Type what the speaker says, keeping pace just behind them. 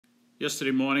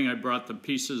Yesterday morning I brought the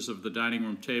pieces of the dining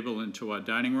room table into our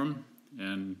dining room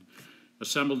and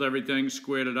assembled everything,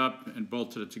 squared it up and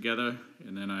bolted it together,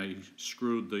 and then I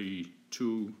screwed the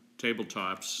two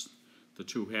tabletops, the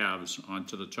two halves,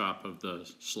 onto the top of the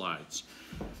slides.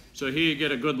 So here you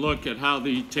get a good look at how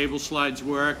the table slides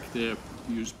work. They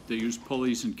use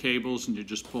pulleys and cables, and you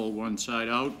just pull one side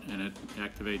out and it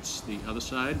activates the other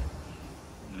side,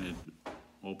 and it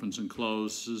opens and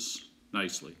closes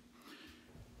nicely.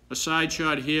 A side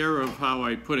shot here of how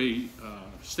I put a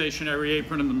stationary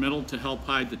apron in the middle to help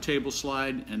hide the table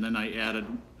slide, and then I added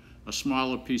a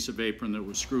smaller piece of apron that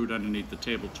was screwed underneath the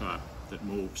tabletop that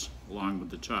moves along with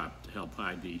the top to help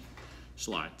hide the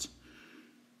slides.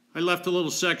 I left a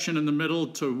little section in the middle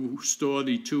to store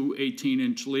the two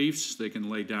 18-inch leaves. They can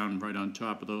lay down right on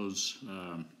top of those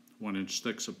 1-inch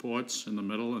thick supports in the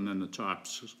middle, and then the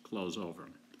tops close over.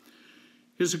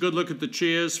 Here's a good look at the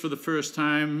chairs for the first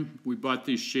time. We bought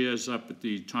these chairs up at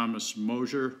the Thomas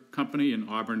Mosier Company in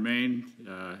Auburn, Maine.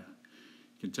 You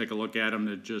can take a look at them.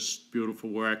 They're just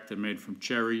beautiful work. They're made from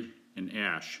cherry and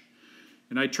ash.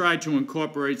 And I tried to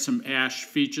incorporate some ash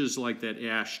features like that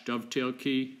ash dovetail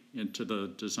key into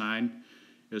the design,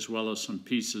 as well as some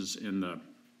pieces in the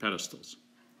pedestals.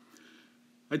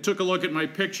 I took a look at my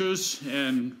pictures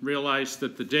and realized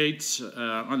that the dates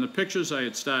on the pictures, I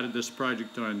had started this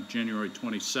project on January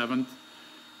 27th,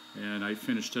 and I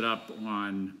finished it up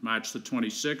on March the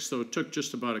 26th, so it took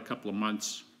just about a couple of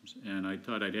months, and I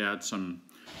thought I'd add some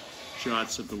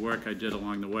shots of the work I did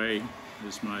along the way.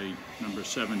 Here's my number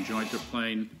 7 jointer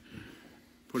plane,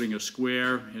 putting a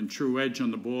square and true edge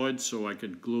on the board so I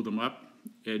could glue them up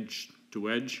edge to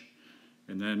edge.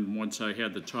 And then once I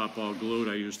had the top all glued,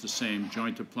 I used the same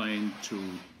jointer plane to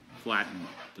flatten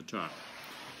the top.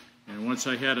 And once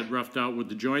I had it roughed out with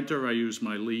the jointer, I used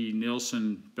my Lee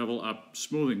Nielsen bevel up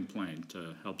smoothing plane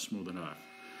to help smooth it off.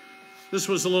 This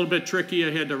was a little bit tricky.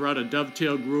 I had to run a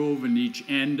dovetail groove in each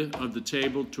end of the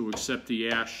table to accept the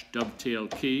ash dovetail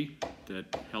key that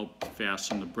helped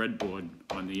fasten the breadboard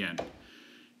on the end.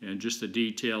 And just a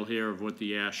detail here of what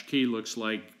the ash key looks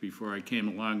like before I came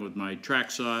along with my track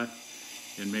saw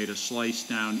and made a slice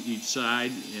down each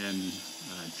side and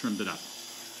trimmed it up.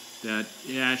 That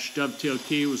ash dovetail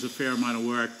key was a fair amount of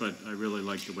work, but I really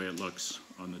like the way it looks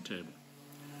on the table.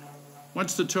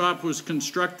 Once the top was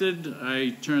constructed,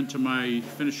 I turned to my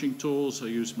finishing tools. I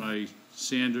used my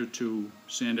sander to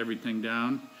sand everything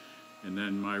down, and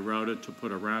then my router to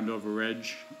put a round-over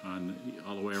edge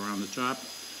all the way around the top.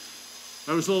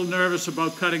 I was a little nervous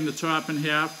about cutting the top in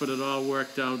half, but it all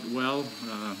worked out well.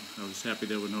 I was happy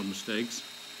there were no mistakes.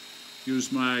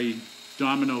 Used my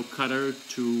domino cutter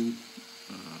to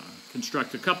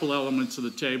construct a couple elements of the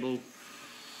table.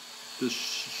 This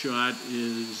shot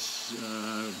is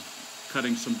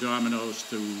cutting some dominoes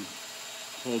to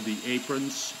hold the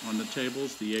aprons on the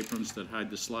tables, the aprons that hide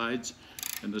the slides.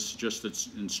 And this is just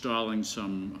installing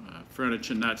some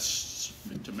furniture nuts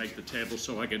to make the table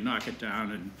so I can knock it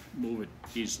down and move it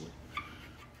easily.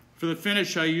 For the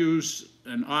finish, I use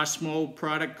an Osmo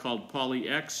product called Poly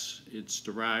X. It's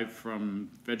derived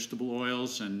from vegetable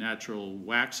oils and natural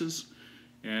waxes,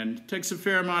 and it takes a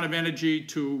fair amount of energy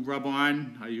to rub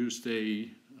on. I used a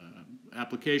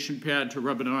application pad to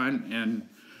rub it on, and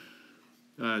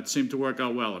it seemed to work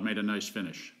out well. It made a nice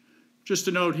finish. Just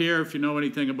a note here, if you know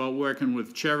anything about working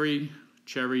with cherry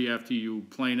after you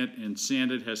plane it and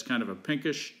sand it has kind of a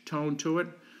pinkish tone to it,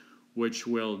 which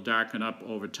will darken up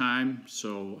over time.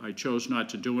 So I chose not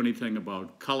to do anything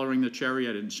about coloring the cherry.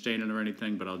 I didn't stain it or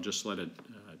anything, but I'll just let it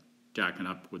darken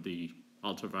up with the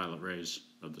ultraviolet rays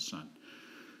of the sun.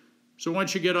 So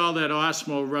once you get all that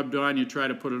Osmo rubbed on, you try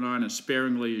to put it on as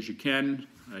sparingly as you can.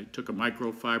 I took a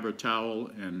microfiber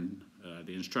towel, and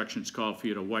the instructions call for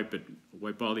you to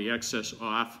wipe all the excess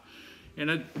off. And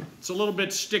it's a little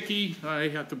bit sticky. I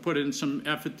have to put in some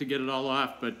effort to get it all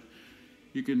off, but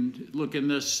you can look in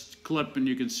this clip and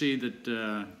you can see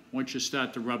that once you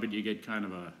start to rub it, you get kind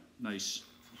of a nice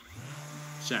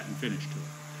satin finish to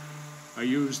it. I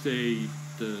used the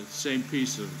same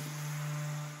piece of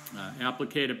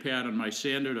applicator pad on my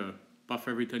sander to buff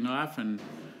everything off, and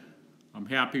I'm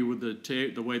happy with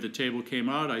the way the table came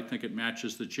out. I think it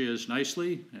matches the chairs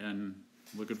nicely, and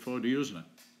looking forward to using it.